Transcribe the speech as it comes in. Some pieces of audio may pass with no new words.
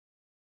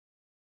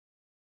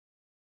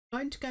I'm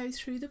going to go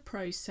through the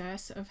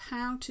process of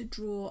how to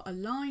draw a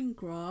line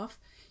graph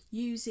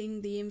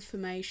using the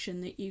information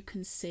that you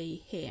can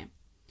see here.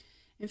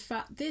 In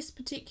fact, this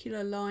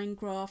particular line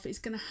graph is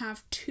going to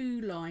have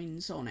two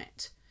lines on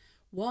it,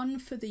 one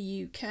for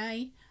the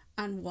UK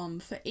and one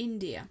for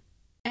India.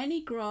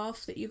 Any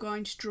graph that you're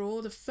going to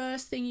draw, the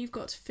first thing you've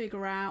got to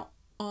figure out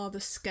are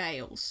the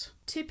scales.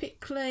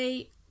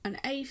 Typically, an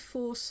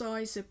A4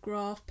 size of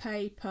graph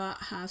paper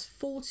has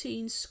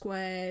 14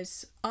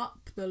 squares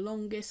up the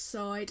longest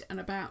side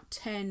and about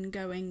 10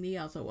 going the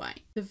other way.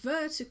 The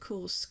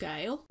vertical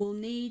scale will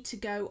need to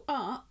go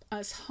up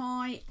as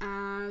high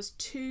as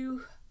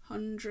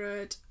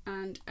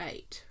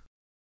 208.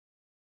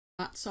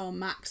 That's our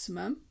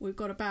maximum. We've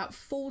got about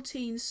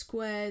 14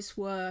 squares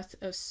worth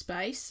of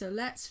space, so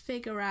let's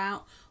figure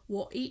out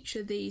what each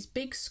of these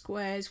big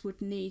squares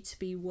would need to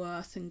be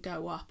worth and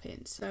go up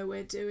in. So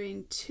we're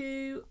doing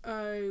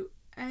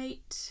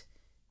 208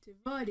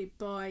 divided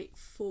by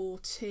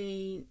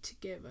 14 to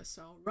give us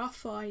our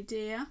rough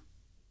idea.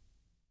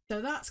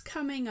 So that's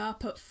coming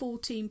up at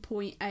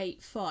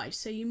 14.85.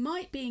 So you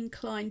might be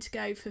inclined to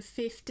go for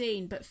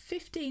 15, but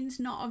 15's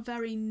not a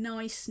very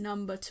nice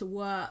number to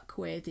work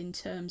with in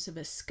terms of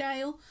a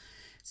scale.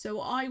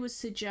 So I would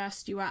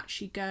suggest you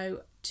actually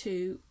go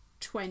to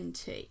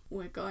 20.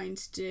 We're going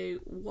to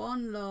do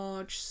one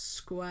large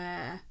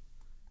square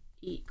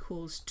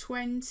equals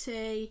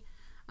 20.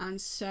 And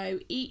so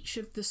each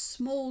of the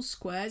small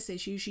squares,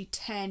 there's usually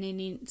 10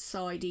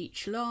 inside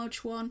each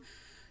large one.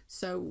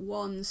 So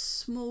one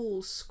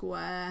small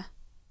square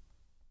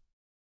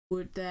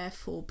would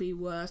therefore be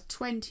worth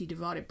 20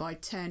 divided by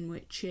 10,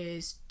 which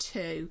is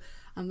 2.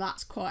 And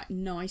that's quite a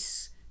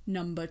nice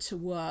number to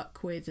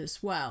work with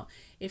as well.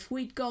 If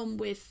we'd gone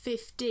with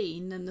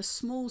 15, then the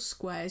small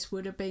squares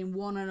would have been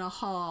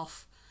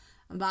 1.5.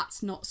 And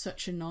that's not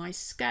such a nice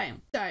scale.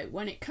 So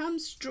when it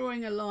comes to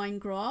drawing a line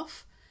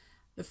graph,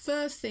 the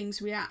first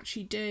things we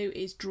actually do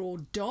is draw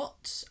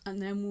dots, and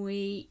then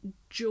we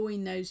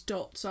join those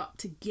dots up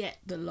to get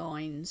the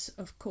lines,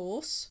 of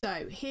course.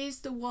 So here's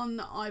the one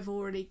that I've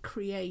already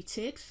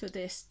created for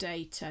this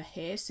data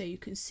here, so you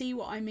can see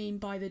what I mean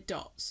by the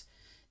dots.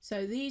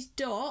 So these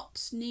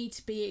dots need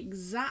to be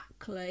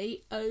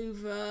exactly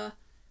over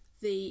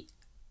the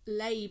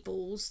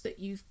labels that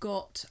you've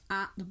got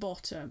at the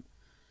bottom.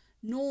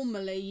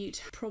 Normally you'd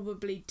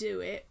probably do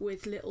it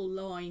with little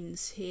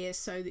lines here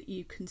so that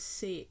you can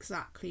see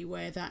exactly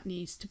where that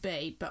needs to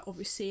be, but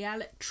obviously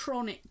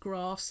electronic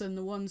graphs and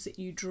the ones that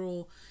you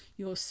draw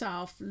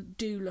yourself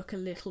do look a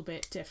little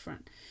bit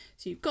different.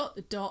 So you've got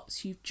the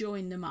dots, you've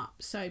joined them up.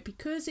 So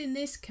because in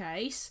this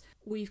case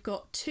we've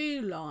got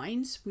two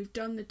lines, we've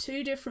done the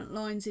two different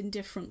lines in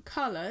different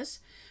colours,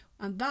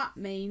 and that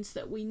means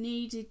that we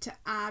needed to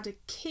add a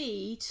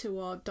key to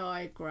our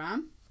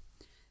diagram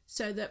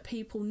so that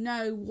people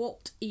know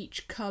what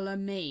each colour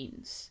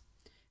means.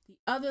 The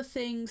other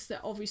things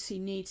that obviously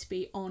need to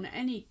be on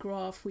any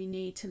graph, we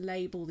need to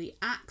label the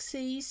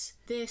axes.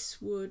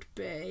 This would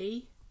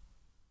be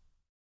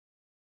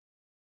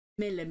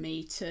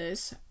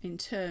millimetres in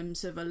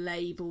terms of a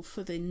label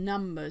for the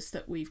numbers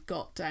that we've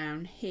got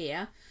down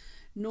here.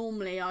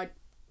 Normally I'd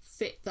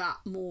fit that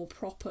more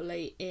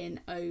properly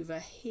in over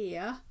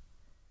here.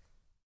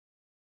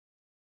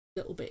 A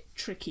little bit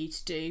tricky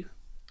to do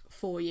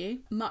for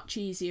you, much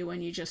easier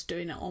when you're just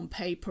doing it on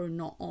paper and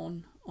not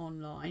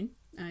online.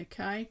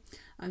 Okay,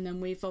 and then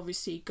we've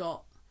obviously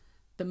got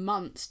the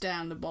months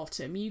down the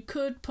bottom. You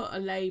could put a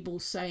label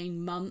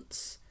saying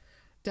months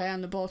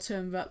down the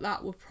bottom, but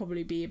that would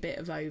probably be a bit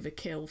of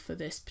overkill for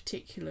this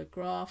particular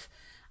graph.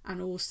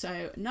 And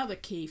also another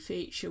key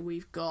feature,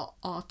 we've got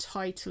our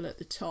title at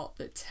the top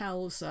that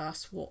tells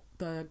us what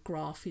the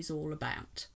graph is all about.